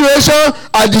this situation,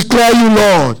 I declare you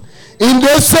Lord. In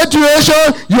this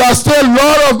situation, you are still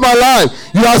Lord of my life.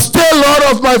 You are still Lord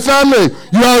of my family.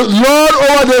 You are Lord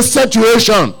over this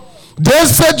situation.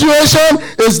 This situation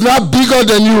is not bigger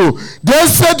than you.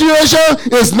 This situation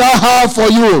is not hard for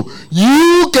you.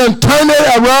 You can turn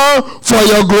it around for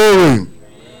your glory.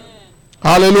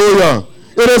 Hallelujah.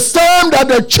 It is time that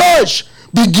the church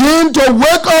begin to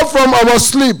wake up from our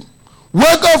sleep,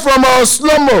 wake up from our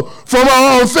slumber, from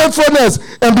our unfaithfulness,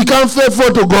 and become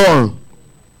faithful to God.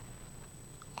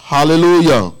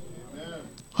 Hallelujah. Amen.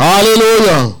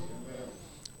 Hallelujah. Amen.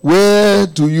 Where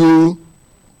do you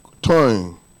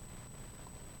turn?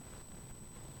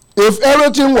 If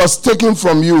everything was taken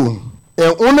from you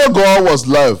and only God was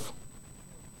left,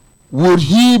 would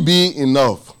he be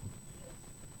enough?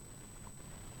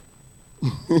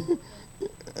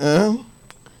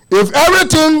 If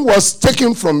everything was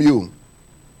taken from you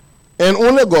and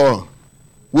only God,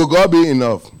 Will God be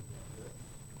enough?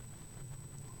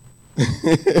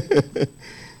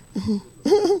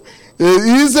 It's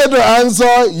easy to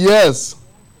answer yes.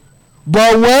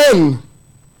 But when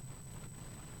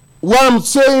what I'm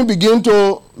saying begin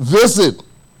to visit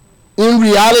in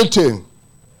reality,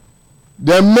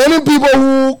 there are many people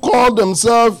who call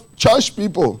themselves church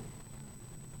people.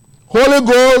 Holy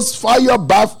Ghost, fire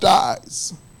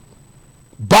baptized.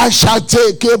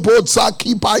 Bashate kebotsa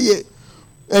kipaye.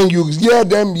 And you hear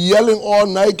them yelling all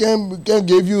night, can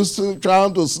give you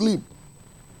trying to sleep.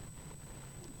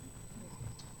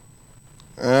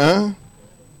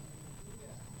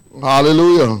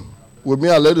 Hallelujah. With me,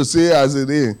 I let you say it as it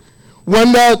is.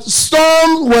 When the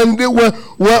storm, when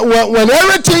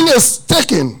everything is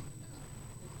taken,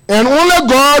 and only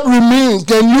God remains,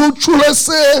 can you truly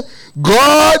say,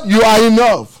 God, you are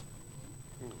enough?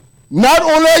 Not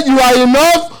only you are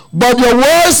enough, but your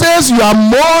word says you are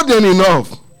more than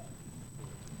enough.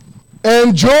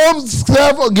 And Job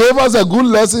gave us a good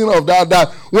lesson of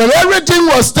that when everything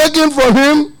was taken from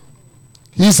him,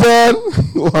 he said,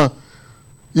 what?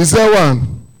 He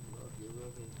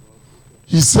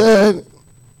said,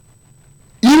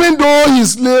 even though he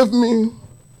slaved me,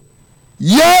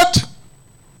 yet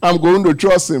I'm going to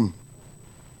trust him.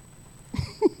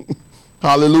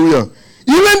 Hallelujah.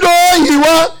 Even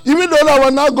though I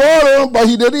was not God, but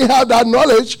he didn't have that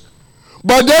knowledge.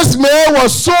 But this man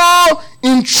was so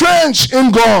entrenched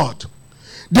in God.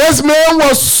 This man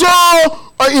was so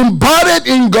embodied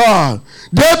in God.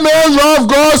 That man loved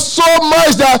God so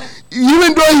much that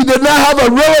even though he did not have a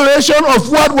revelation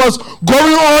of what was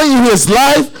going on in his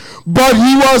life, but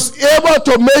he was able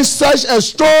to make such a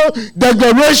strong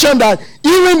declaration that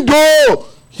even though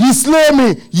he slay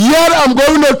me, yet I'm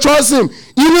going to trust him.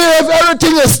 Even if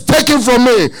everything is taken from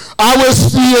me,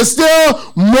 he is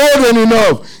still more than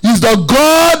enough. He's the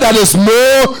God that is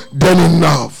more than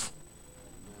enough.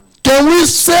 Can we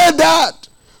say that?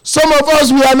 Some of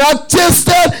us, we are not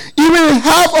tasted even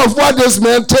half of what this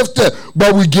man tasted,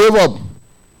 but we gave up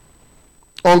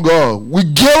on God. We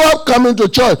gave up coming to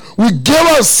church. We gave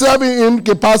up serving in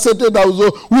capacity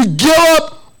we gave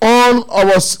up on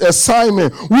our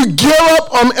assignment. We gave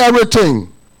up on everything.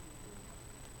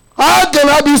 How can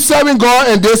I be serving God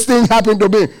and this thing happened to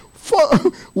me?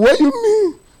 What do you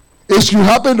mean? It should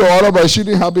happen to all of us, it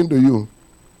shouldn't happen to you.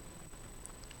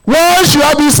 Why should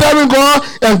I be serving God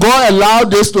and God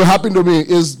allowed this to happen to me?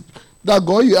 Is that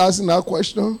God you asking that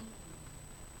question?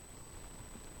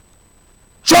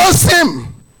 Trust him.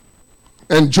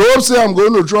 And Job said, I'm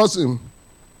going to trust him.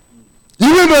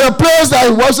 Even though the place that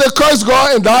he was a curse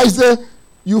God and die, he said,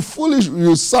 you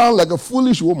sound like a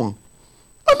foolish woman.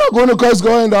 I'm not going to curse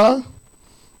God and die.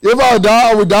 If I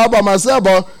die, I will die by myself,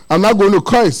 but I'm not going to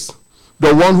curse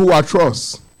the one who I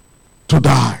trust to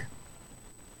die.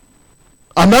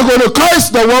 I'm not going to curse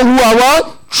the one who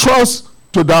I trust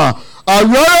to die. I'd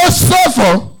rather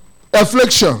suffer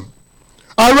affliction.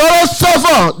 I'd rather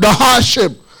suffer the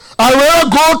hardship. I'd rather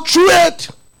go through it.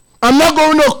 I'm not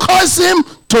going to curse him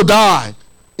to die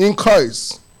in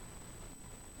curse.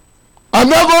 I'm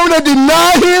not going to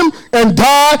deny him and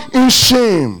die in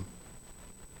shame.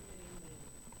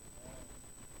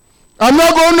 I'm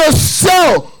not going to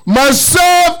sell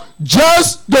myself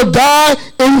just to die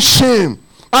in shame.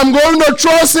 I'm going to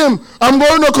trust him. I'm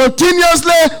going to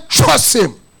continuously trust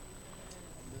him.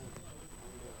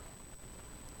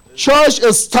 Church,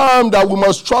 it's time that we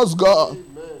must trust God.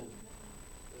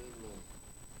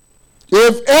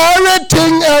 If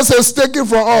everything else is taken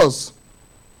from us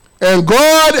and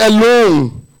God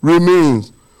alone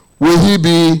remains, will he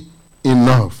be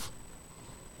enough?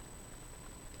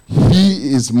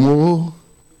 He is more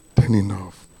than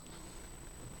enough.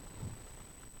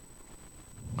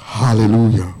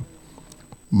 Hallelujah.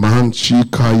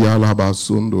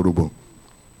 Manchikayalabasundorobo.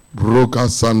 Broka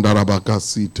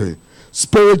sandarabakasite.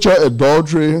 Spiritual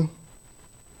adultery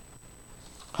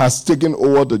has taken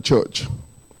over the church.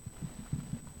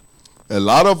 A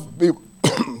lot of people,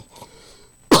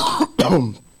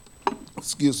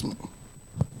 excuse me,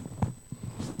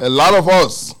 a lot of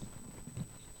us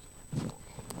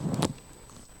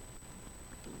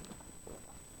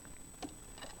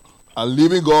are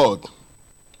leaving God.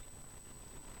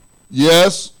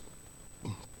 Yes,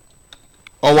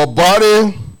 our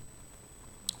body,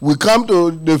 we come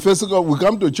to the physical, we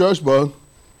come to church, but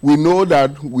we know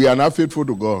that we are not faithful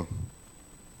to God.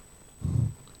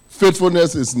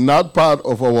 Faithfulness is not part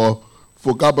of our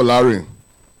vocabulary.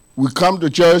 We come to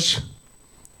church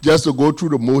just to go through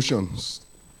the motions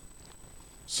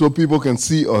so people can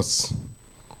see us.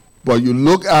 But you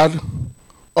look at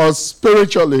us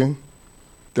spiritually,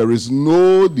 there is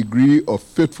no degree of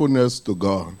faithfulness to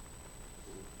God.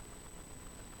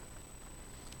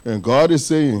 And God is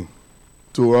saying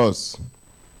to us,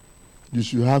 you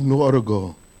should have no other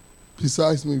God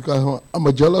besides me, because I'm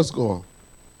a jealous God.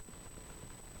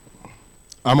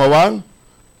 I'm a what?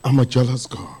 I'm a jealous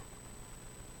God.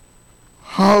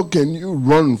 How can you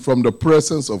run from the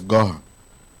presence of God?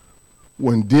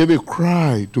 When David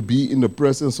cried to be in the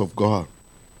presence of God,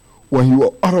 when he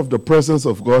was out of the presence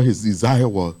of God, his desire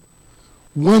was,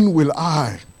 when will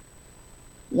I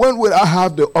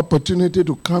have the opportunity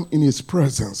to come in his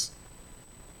presence?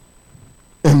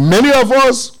 And many of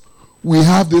us, we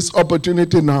have this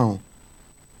opportunity now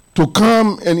to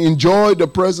come and enjoy the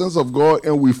presence of God,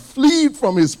 and we flee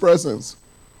from his presence.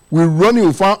 We run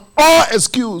and find all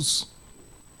excuse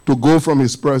to go from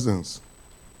his presence.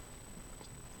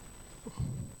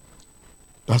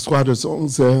 That's why the song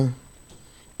says,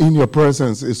 in your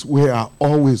presence is where I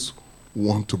always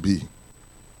want to be.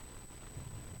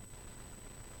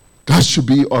 That should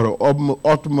be our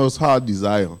utmost heart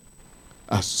desire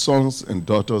as sons and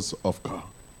daughters of God.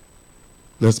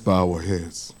 Let's bow our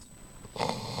heads.